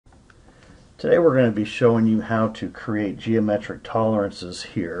Today we're going to be showing you how to create geometric tolerances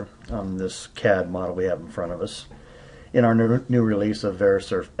here on this CAD model we have in front of us in our new release of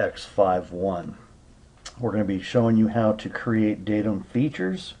Verisurf X51. We're going to be showing you how to create datum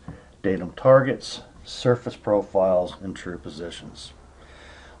features, datum targets, surface profiles, and true positions.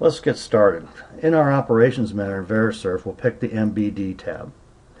 Let's get started. In our operations manager, Verisurf, we'll pick the MBD tab.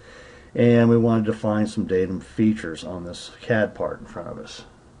 And we want to define some datum features on this CAD part in front of us.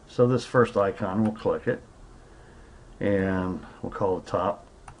 So this first icon, we'll click it, and we'll call the top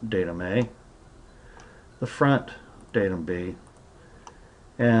datum A, the front datum B,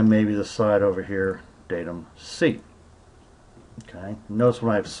 and maybe the side over here datum C. Okay. Notice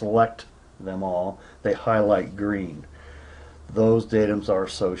when I select them all, they highlight green. Those datums are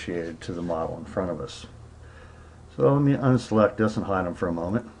associated to the model in front of us. So let me unselect this and hide them for a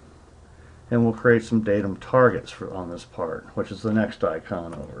moment. And we'll create some datum targets on this part, which is the next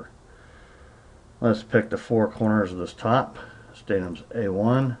icon over. Let's pick the four corners of this top. It's datums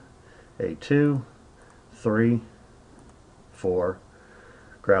A1, A2, 3, 4.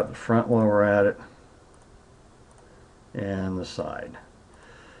 Grab the front while we're at it, and the side.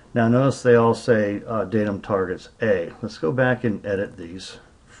 Now notice they all say datum targets A. Let's go back and edit these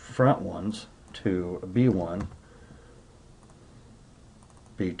front ones to B1,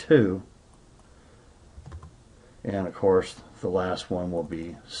 B2, and of course the last one will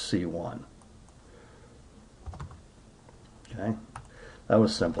be C1. Okay, that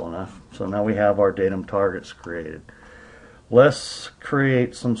was simple enough. So now we have our datum targets created. Let's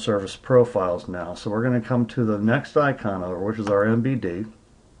create some surface profiles now. So we're going to come to the next icon over, which is our MBD.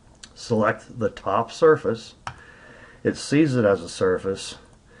 Select the top surface. It sees it as a surface,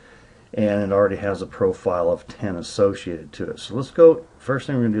 and it already has a profile of 10 associated to it. So let's go, first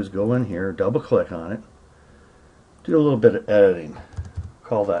thing we're going to do is go in here, double click on it, do a little bit of editing.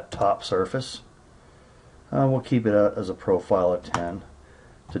 Call that top surface. We'll keep it as a profile of 10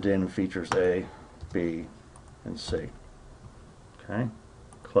 to datum features A, B, and C. Okay,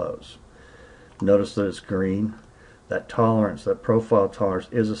 close. Notice that it's green. That tolerance, that profile tolerance,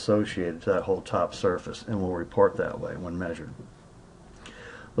 is associated to that whole top surface, and will report that way when measured.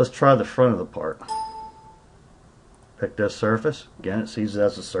 Let's try the front of the part. Pick this surface. Again, it sees it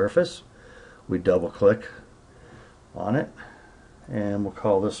as a surface. We double click on it, and we'll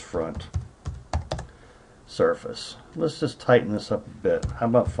call this front surface. Let's just tighten this up a bit. How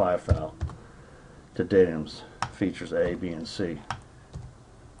about 5 thou to datums features A, B, and C.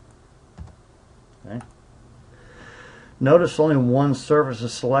 Okay. Notice only one surface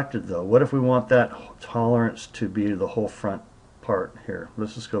is selected though. What if we want that tolerance to be the whole front part here?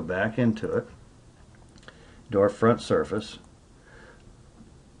 Let's just go back into it, do our front surface,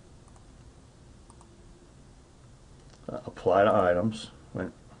 apply to items. Wait,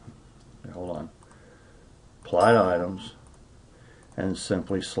 hold on. Apply to items, and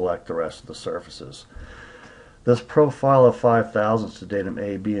simply select the rest of the surfaces. This profile of 5 thousandths to datum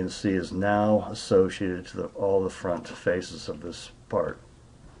A, B, and C is now associated to all the front faces of this part.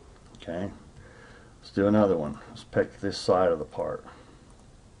 Okay, let's do another one. Let's pick this side of the part.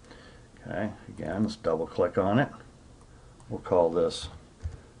 Okay, again, let's double click on it. We'll call this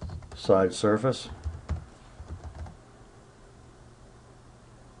side surface.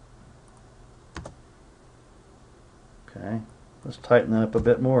 Okay, let's tighten that up a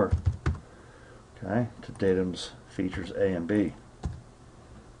bit more. Okay, to datums features A and B.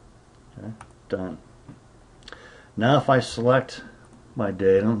 Okay, done. Now if I select my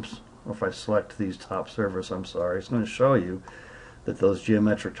datums, or if I select these top surface, it's going to show you that those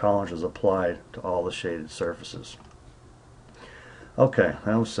geometric tolerances apply to all the shaded surfaces. Okay,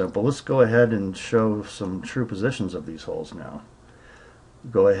 that was simple. Let's go ahead and show some true positions of these holes now.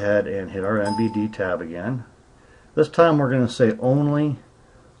 Go ahead and hit our MBD tab again. This time we're going to say only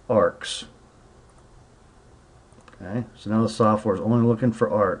arcs. Okay, so now the software is only looking for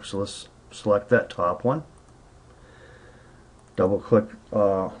arcs. So let's select that top one. Double click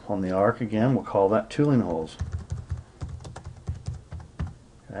on the arc again. We'll call that tooling holes.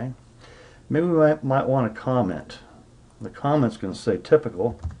 Okay, maybe we might want to comment. The comment's going to say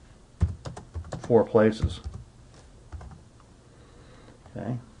typical 4 places.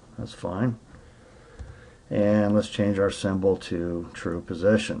 Okay, that's fine. And let's change our symbol to true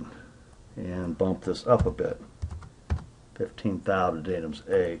position and bump this up a bit. 15 thou to datums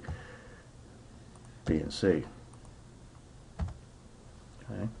A, B, and C.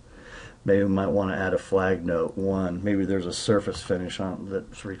 Okay. Maybe we might want to add a flag note 1. Maybe there's a surface finish on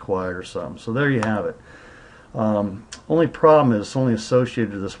that's required or something. So there you have it. Only problem is it's only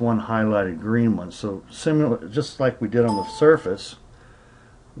associated to this one highlighted green one. So similar, just like we did on the surface,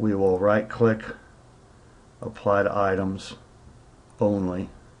 we will right click, apply to items, only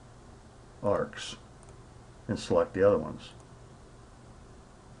arcs, and select the other ones.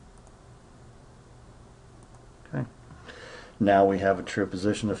 Okay. Now we have a true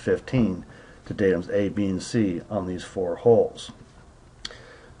position of 15 to datums A, B, and C on these 4 holes.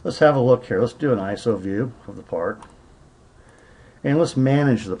 Let's have a look here. Let's do an ISO view of the part. And let's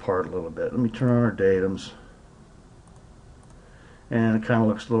manage the part a little bit. Let me turn on our datums. And it kind of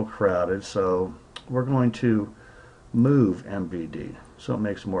looks a little crowded, so we're going to move MBD so it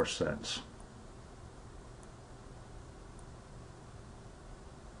makes more sense.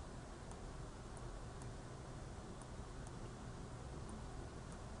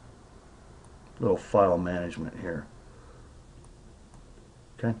 Little file management here.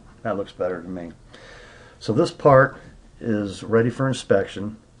 Okay, that looks better to me. So this part is ready for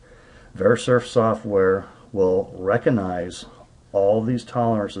inspection. Verisurf software will recognize all these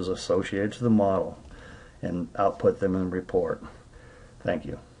tolerances associated to the model and output them in the report. Thank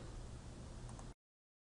you.